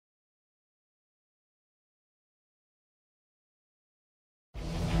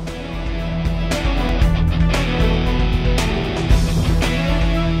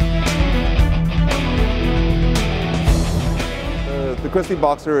Christie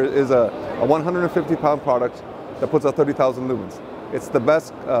Boxer is a 150-pound product that puts out 30,000 lumens. It's the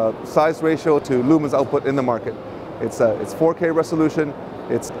best size ratio to lumens output in the market. It's 4K resolution.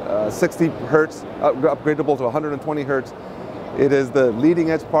 It's 60 hertz, upgradable to 120 hertz. It is the leading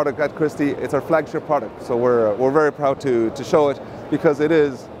edge product at Christie. It's our flagship product, so we're very proud to show it because it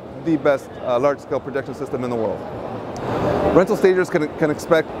is the best large-scale projection system in the world. Rental stagers can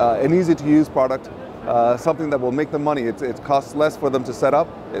expect an easy-to-use product, something that will make them money. It costs less for them to set up,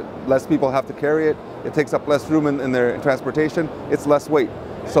 less people have to carry it, it takes up less room in their transportation, it's less weight.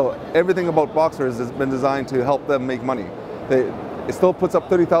 So everything about Boxers has been designed to help them make money. It still puts up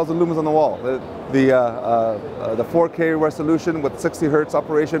 30,000 lumens on the wall. The 4K resolution with 60 hertz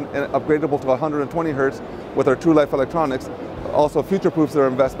operation and upgradable to 120 hertz with our True Life electronics also future-proofs their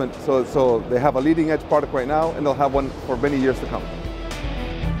investment, so they have a leading edge product right now and they'll have one for many years to come.